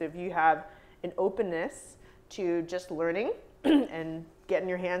things. So if you have an openness to just learning and getting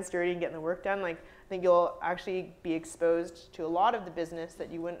your hands dirty and getting the work done, like I think you'll actually be exposed to a lot of the business that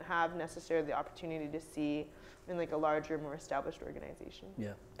you wouldn't have necessarily the opportunity to see in like a larger, more established organization.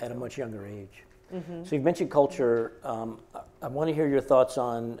 Yeah, at a much younger age. So you've mentioned culture. I want to hear your thoughts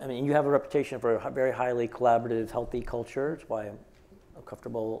on, I mean, you have a reputation for a very highly collaborative, healthy culture. That's why I'm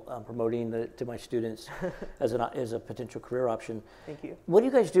comfortable promoting to my students as a potential career option. Thank you. What do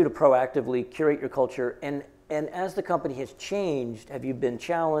you guys do to proactively curate your culture? And as the company has changed, have you been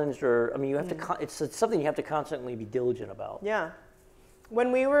challenged, or I mean, you have to. It's something you have to constantly be diligent about. Yeah, when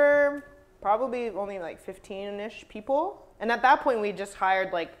we were probably only like 15-ish people, and at that point we just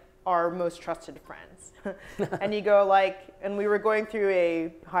hired like our most trusted friends, and you go like, and we were going through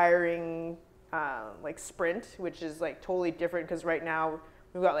a hiring like sprint, which is like totally different because right now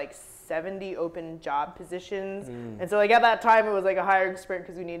we've got like 70 open job positions. And so like at that time it was like a hiring sprint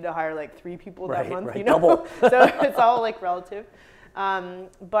because we needed to hire like 3 people that month, you know? Double. So it's all like relative.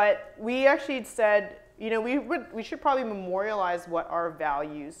 But we actually said, we should probably memorialize what our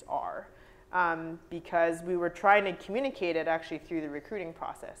values are. Because we were trying to communicate it actually through the recruiting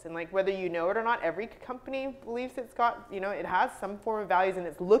process. And like whether you know it or not, every company believes it's got, it has some form of values and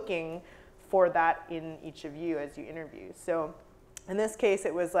it's looking for that in each of you as you interview. So in this case,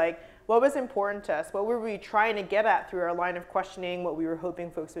 it was like, what was important to us? What were we trying to get at through our line of questioning? What we were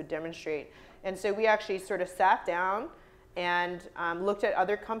hoping folks would demonstrate? And so we actually sort of sat down and looked at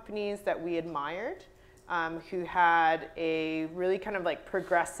other companies that we admired who had a really kind of like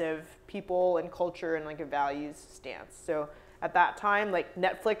progressive people and culture and like a values stance. So at that time, like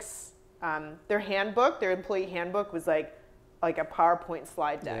Netflix, their handbook, their employee handbook was like a PowerPoint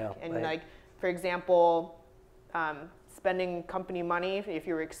slide deck. Yeah, and right. like, for example, spending company money, if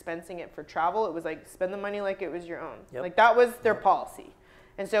you were expensing it for travel, it was like spend the money like it was your own. Yep. Like that was their policy.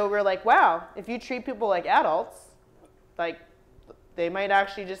 And so we're like, wow, if you treat people like adults, like they might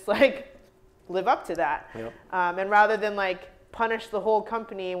actually just like live up to that. Yep. And rather than like punish the whole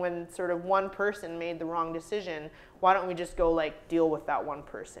company when sort of one person made the wrong decision, why don't we just go like deal with that one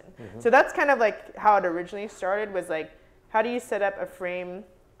person? Mm-hmm. So that's kind of like how it originally started, was like, how do you set up a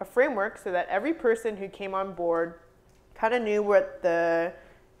framework so that every person who came on board kind of knew what the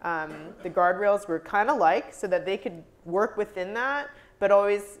guardrails were kind of like, so that they could work within that, but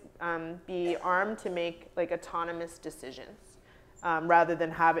always be armed to make like autonomous decisions. Rather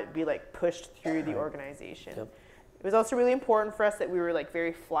than have it be like pushed through the organization. Yep. It was also really important for us that we were like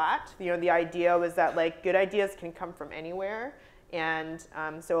very flat. The idea was that like good ideas can come from anywhere. And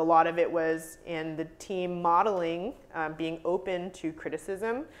so a lot of it was in the team modeling, being open to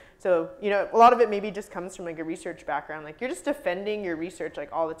criticism. So, a lot of it maybe just comes from like a research background. Like you're just defending your research like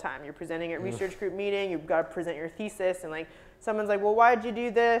all the time. You're presenting at research group meeting, you've got to present your thesis, and like someone's like, well, why did you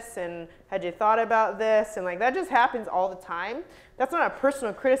do this? And had you thought about this? And like that just happens all the time. That's not a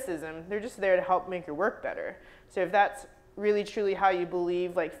personal criticism. They're just there to help make your work better. So if that's really truly how you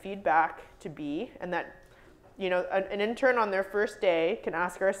believe like feedback to be, and that an intern on their first day can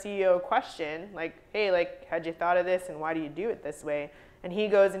ask our CEO a question like, hey, like, had you thought of this and why do you do it this way? And he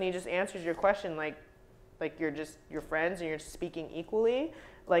goes and he just answers your question like you're friends and you're speaking equally.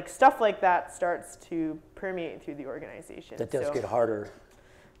 Like stuff like that starts to permeate through the organization. That does get harder.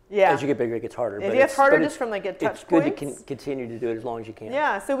 Yeah. As you get bigger, it gets harder. It gets harder just from like a touch points. It's good to continue to do it as long as you can.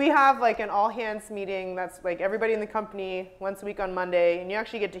 Yeah, so we have like an all hands meeting that's like everybody in the company once a week on Monday, and you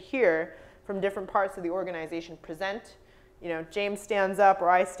actually get to hear from different parts of the organization present. James stands up or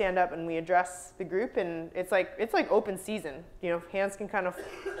I stand up and we address the group, and it's like open season. Hands can kind of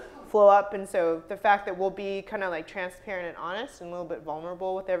flow up, and so the fact that we'll be kind of like transparent and honest and a little bit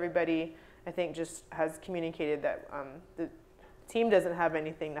vulnerable with everybody, I think just has communicated that the team doesn't have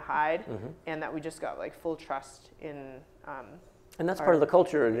anything to hide, and that we just got like full trust in and that's part of the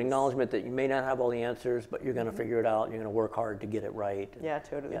culture, an acknowledgement that you may not have all the answers, but you're going to figure it out. You're going to work hard to get it right. Yeah,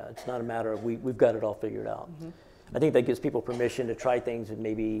 totally. Yeah, it's not a matter of we've got it all figured out. I think that gives people permission to try things and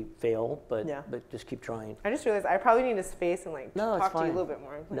maybe fail, but just keep trying. I just realized I probably need a space and like talk to you a little bit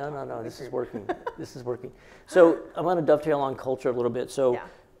more. No, this is working. This is working. So I want to dovetail on culture a little bit. So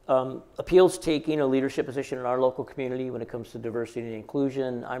Apeel's taking a leadership position in our local community when it comes to diversity and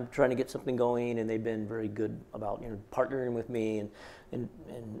inclusion. I'm trying to get something going, and they've been very good about partnering with me, and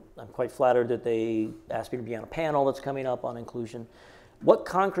I'm quite flattered that they asked me to be on a panel that's coming up on inclusion. What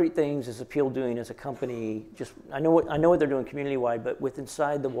concrete things is Apeel doing as a company? I know what they're doing community-wide, but with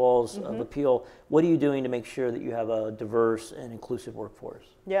inside the walls of Apeel, what are you doing to make sure that you have a diverse and inclusive workforce?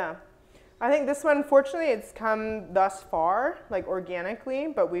 Yeah. I think this one, fortunately, it's come thus far, like organically,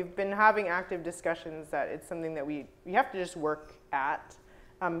 but we've been having active discussions that it's something that we have to just work at.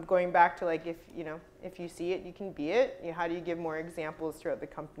 Going back to like, if you see it, you can be it. How do you give more examples throughout the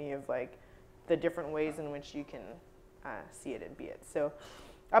company of like the different ways in which you can see it and be it? So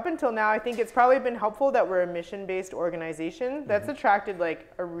up until now, I think it's probably been helpful that we're a mission-based organization that's attracted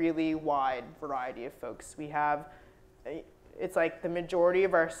like a really wide variety of folks. We have, it's like the majority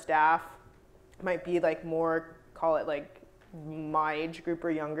of our staff might be like more, call it like my age group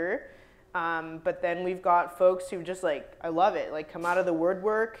or younger. But then we've got folks who just like, I love it, like come out of the word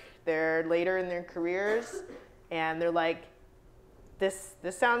work, they're later in their careers, and they're like, this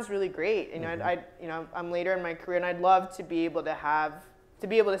sounds really great. And I'm later in my career, and I'd love to be able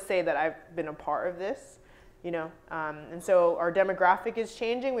to say that I've been a part of this, And so our demographic is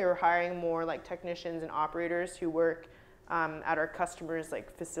changing. We were hiring more like technicians and operators who work at our customers'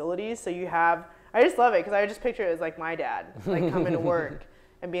 like facilities. So I just love it because I just picture it as like my dad, like coming to work.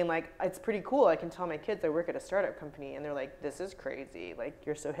 and being like, it's pretty cool. I can tell my kids I work at a startup company, and they're like, this is crazy. Like,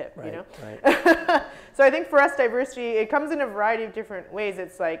 you're so hip, you know? Right. So I think for us, diversity, it comes in a variety of different ways.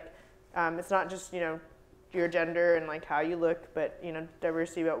 It's like, it's not just, your gender and like how you look, but,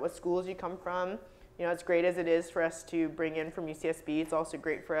 diversity about what schools you come from. It's great as it is for us to bring in from UCSB. It's also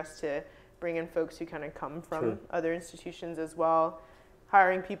great for us to bring in folks who kind of come from other institutions as well.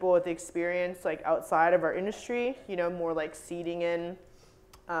 Hiring people with experience like outside of our industry, more like seeding in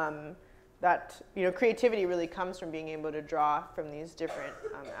that, creativity really comes from being able to draw from these different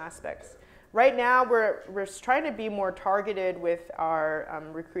aspects. Right now, we're trying to be more targeted with our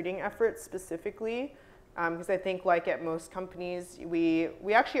recruiting efforts specifically, because I think like at most companies, we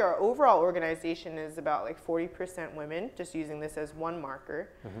actually, our overall organization is about like 40% women, just using this as one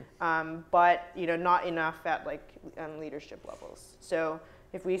marker, but not enough at like leadership levels. So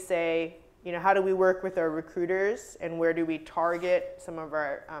if we say, how do we work with our recruiters and where do we target some of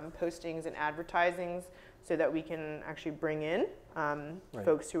our postings and advertisings so that we can actually bring in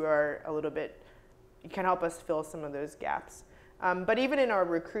folks who are a little bit, can help us fill some of those gaps. But even in our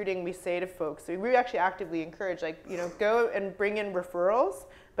recruiting, we say to folks, so we actually actively encourage, like, go and bring in referrals,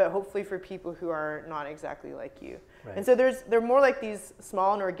 but hopefully for people who are not exactly like you. Right. And so they're more like these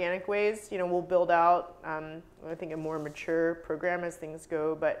small and organic ways. We'll build out, I think, a more mature program as things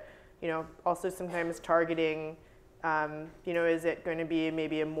go, but also sometimes targeting, is it going to be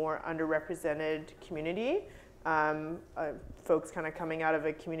maybe a more underrepresented community? Folks kind of coming out of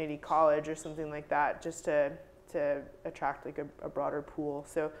a community college or something like that, just to attract like a broader pool.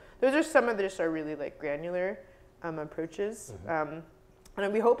 So those are some of just our really like granular approaches.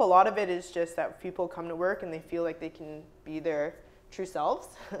 And we hope a lot of it is just that people come to work and they feel like they can be their true selves.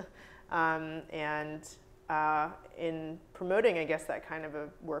 And in promoting, I guess, that kind of a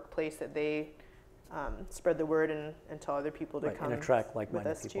workplace that they spread the word and tell other people to come and attract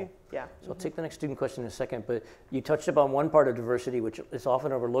like-minded people. Too. Yeah. So I'll take the next student question in a second, but you touched upon one part of diversity which is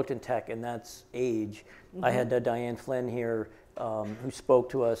often overlooked in tech, and that's age. I had Diane Flynn here who spoke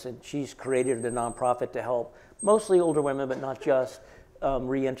to us, and she's created a nonprofit to help mostly older women, but not just,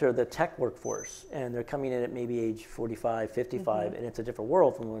 re-enter the tech workforce. And they're coming in at maybe age 45, 55, and it's a different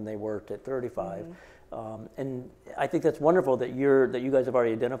world from when they worked at 35. And I think that's wonderful that you guys have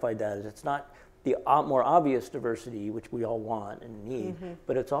already identified that. It's not the more obvious diversity, which we all want and need,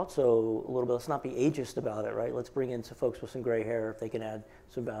 but it's also a little bit, let's not be ageist about it, right? Let's bring in some folks with some gray hair if they can add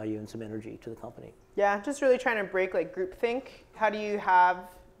some value and some energy to the company. Yeah, just really trying to break like groupthink. How do you have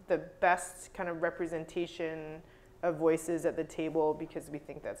the best kind of representation of voices at the table, because we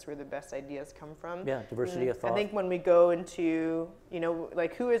think that's where the best ideas come from. Yeah, diversity of thought. I think when we go into,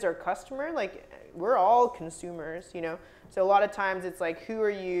 like who is our customer? Like we're all consumers, So a lot of times it's like, who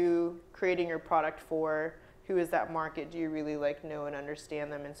are you creating your product for? Who is that market? Do you really like know and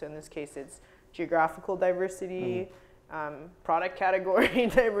understand them? And so in this case, it's geographical diversity, product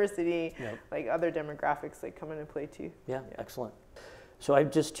category diversity, like other demographics like come into play too. Yeah, excellent. So I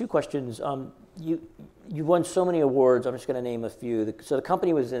have just two questions. You won so many awards. I'm just going to name a few. So the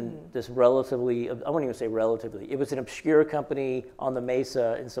company was in this relatively, I won't even say relatively, it was an obscure company on the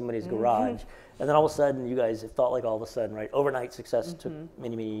Mesa in somebody's garage. And then all of a sudden, you guys, it felt like all of a sudden, right? Overnight success took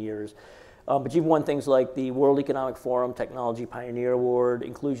many, many years. But you've won things like the World Economic Forum Technology Pioneer Award,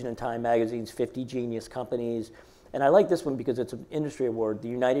 Inclusion in Time Magazine's 50 Genius Companies. And I like this one because it's an industry award, the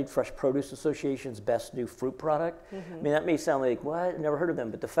United Fresh Produce Association's Best New Fruit Product. I mean, that may sound like, what? Never heard of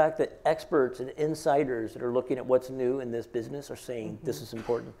them. But the fact that experts and insiders that are looking at what's new in this business are saying this is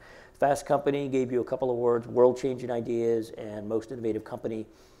important. Fast Company gave you a couple awards, World Changing Ideas and Most Innovative Company.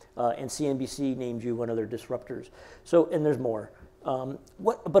 And CNBC named you one of their disruptors. So, and there's more.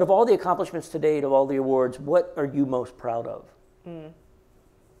 But of all the accomplishments to date, of all the awards, what are you most proud of?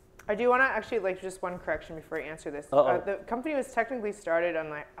 I do want to actually, like, just one correction before I answer this. The company was technically started on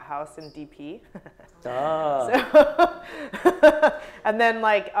like a house in DP. And then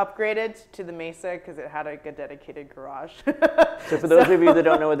like upgraded to the Mesa because it had like a dedicated garage. So for those of you that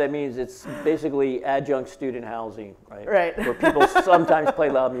don't know what that means, it's basically adjunct student housing, right? Right. Where people sometimes play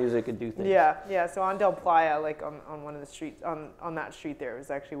loud music and do things. Yeah. So on Del Playa, like on one of the streets, on that street there, was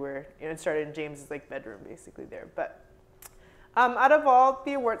actually where it started in James's like bedroom, basically there. But out of all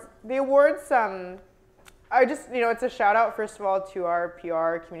the awards, I just, it's a shout out, first of all, to our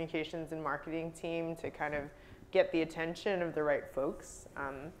PR, communications, and marketing team to kind of get the attention of the right folks.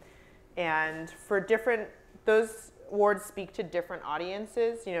 And for those awards speak to different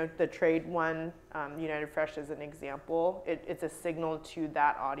audiences. The trade one, United Fresh as an example, it's a signal to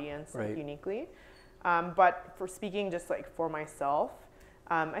that audience uniquely. But for speaking just like for myself,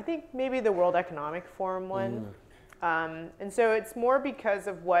 I think maybe the World Economic Forum one. And so it's more because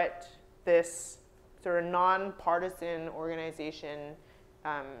of what this sort of nonpartisan organization,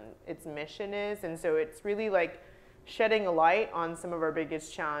 its mission is. And so it's really like shedding a light on some of our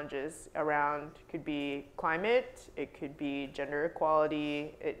biggest challenges around, could be climate, it could be gender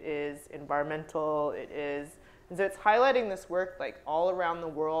equality, it is environmental, and so it's highlighting this work like all around the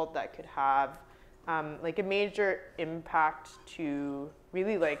world that could have like a major impact to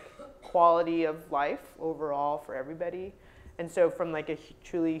really like quality of life overall for everybody. And so from like a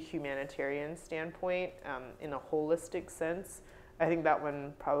truly humanitarian standpoint, in a holistic sense, I think that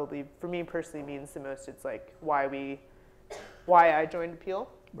one probably, for me personally, means the most. It's like why I joined Apeel.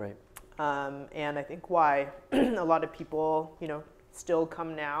 Right. And I think why a lot of people, still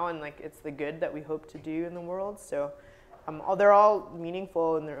come now, and like it's the good that we hope to do in the world. So they're all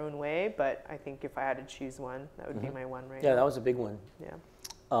meaningful in their own way, but I think if I had to choose one, that would be my one right now. Yeah, that was a big one. Yeah.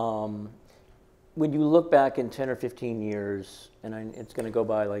 When you look back in 10 or 15 years, and it's going to go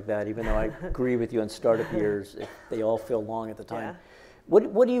by like that, even though I agree with you on startup years, if they all feel long at the time. Yeah.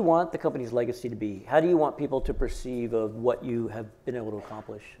 What do you want the company's legacy to be? How do you want people to perceive of what you have been able to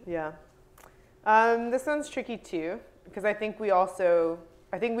accomplish? Yeah. This one's tricky too, because I think we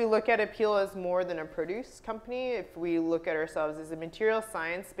look at Apeel as more than a produce company. If we look at ourselves as a material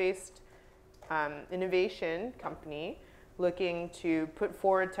science-based innovation company, looking to put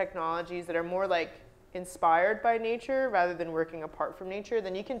forward technologies that are more like inspired by nature rather than working apart from nature,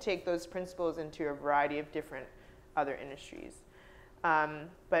 then you can take those principles into a variety of different other industries.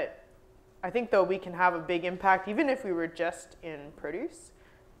 But I think though we can have a big impact even if we were just in produce.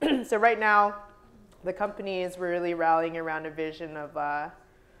 So right now, the company is really rallying around a vision of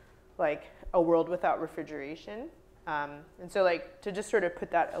like a world without refrigeration. And so like to just sort of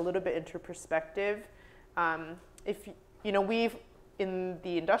put that a little bit into perspective, if we've in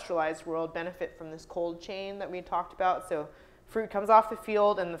the industrialized world benefit from this cold chain that we talked about. So fruit comes off the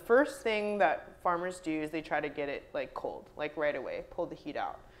field, and the first thing that farmers do is they try to get it like cold, like right away, pull the heat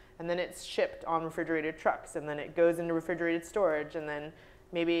out. And then it's shipped on refrigerated trucks, and then it goes into refrigerated storage, and then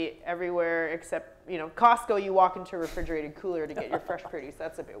maybe everywhere except, Costco, you walk into a refrigerated cooler to get your fresh produce.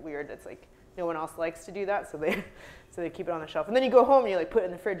 That's a bit weird. It's like no one else likes to do that, so they keep it on the shelf. And then you go home and you like put it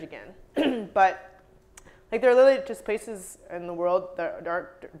in the fridge again. But like there are literally just places in the world that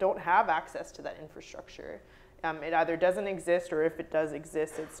don't have access to that infrastructure. It either doesn't exist, or if it does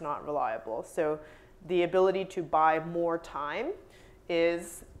exist, it's not reliable. So the ability to buy more time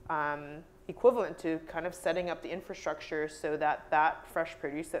is equivalent to kind of setting up the infrastructure so that that fresh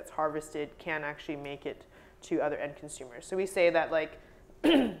produce that's harvested can actually make it to other end consumers. So we say that like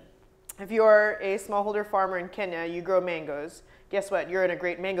if you're a smallholder farmer in Kenya, you grow mangoes. Guess what? You're in a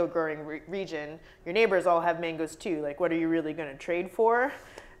great mango growing region. Your neighbors all have mangoes too. Like, what are you really going to trade for?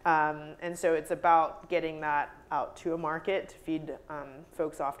 And so it's about getting that out to a market to feed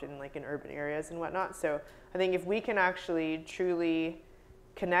folks often like in urban areas and whatnot. So I think if we can actually truly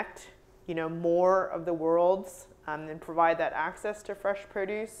connect, more of the world's and provide that access to fresh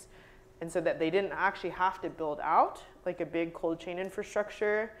produce, and so that they didn't actually have to build out like a big cold chain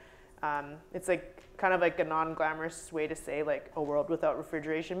infrastructure. It's like kind of like a non-glamorous way to say like a world without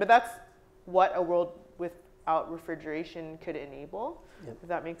refrigeration, but that's what a world without refrigeration could enable. Yep. If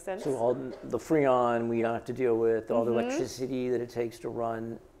that makes sense. So all the Freon we don't have to deal with, all the electricity that it takes to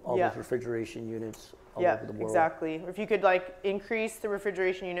run all those refrigeration units all over the world. Exactly. If you could like increase the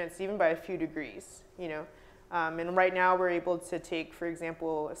refrigeration units even by a few degrees, and right now we're able to take, for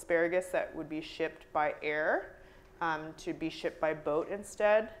example, asparagus that would be shipped by air to be shipped by boat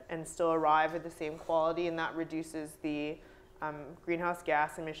instead and still arrive at the same quality, and that reduces the greenhouse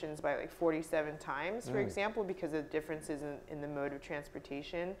gas emissions by like 47 times, for example, because of differences in the mode of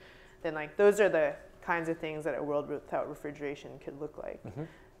transportation. Then like those are the kinds of things that a world without refrigeration could look like.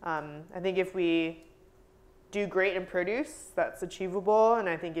 I think if we do great in produce, that's achievable, and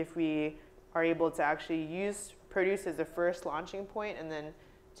I think if we are able to actually use produce as a first launching point and then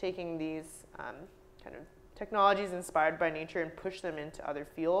taking these kind of technologies inspired by nature and push them into other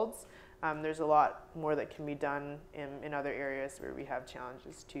fields, there's a lot more that can be done in other areas where we have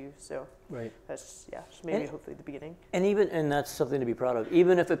challenges too. So that's just maybe hopefully the beginning. And that's something to be proud of.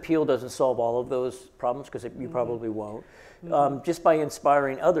 Even if Apeel doesn't solve all of those problems, because you probably won't, just by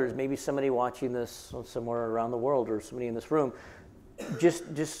inspiring others, maybe somebody watching this somewhere around the world or somebody in this room,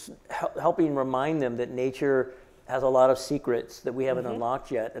 just helping remind them that nature has a lot of secrets that we haven't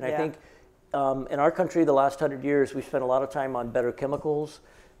unlocked yet. And I think in our country, the last 100 years, we spent a lot of time on better chemicals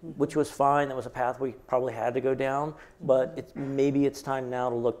which was fine. That was a path we probably had to go down. But maybe it's time now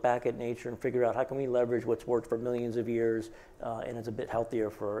to look back at nature and figure out how can we leverage what's worked for millions of years and it's a bit healthier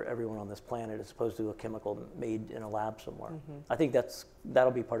for everyone on this planet as opposed to a chemical made in a lab somewhere. I think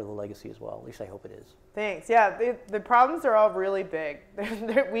that'll be part of the legacy as well. At least I hope it is. Thanks. Yeah, the problems are all really big.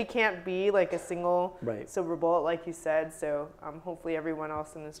 We can't be like a single silver bullet, like you said. So hopefully everyone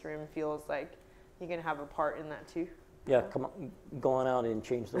else in this room feels like you can have a part in that too. Yeah, come on, go on out and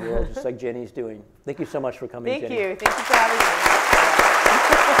change the world, just like Jenny's doing. Thank you so much for coming, Jenny. Thank you. Thank you for having me.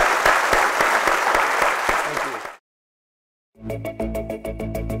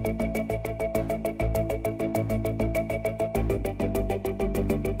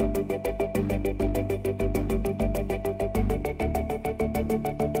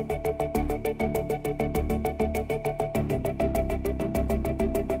 Thank you.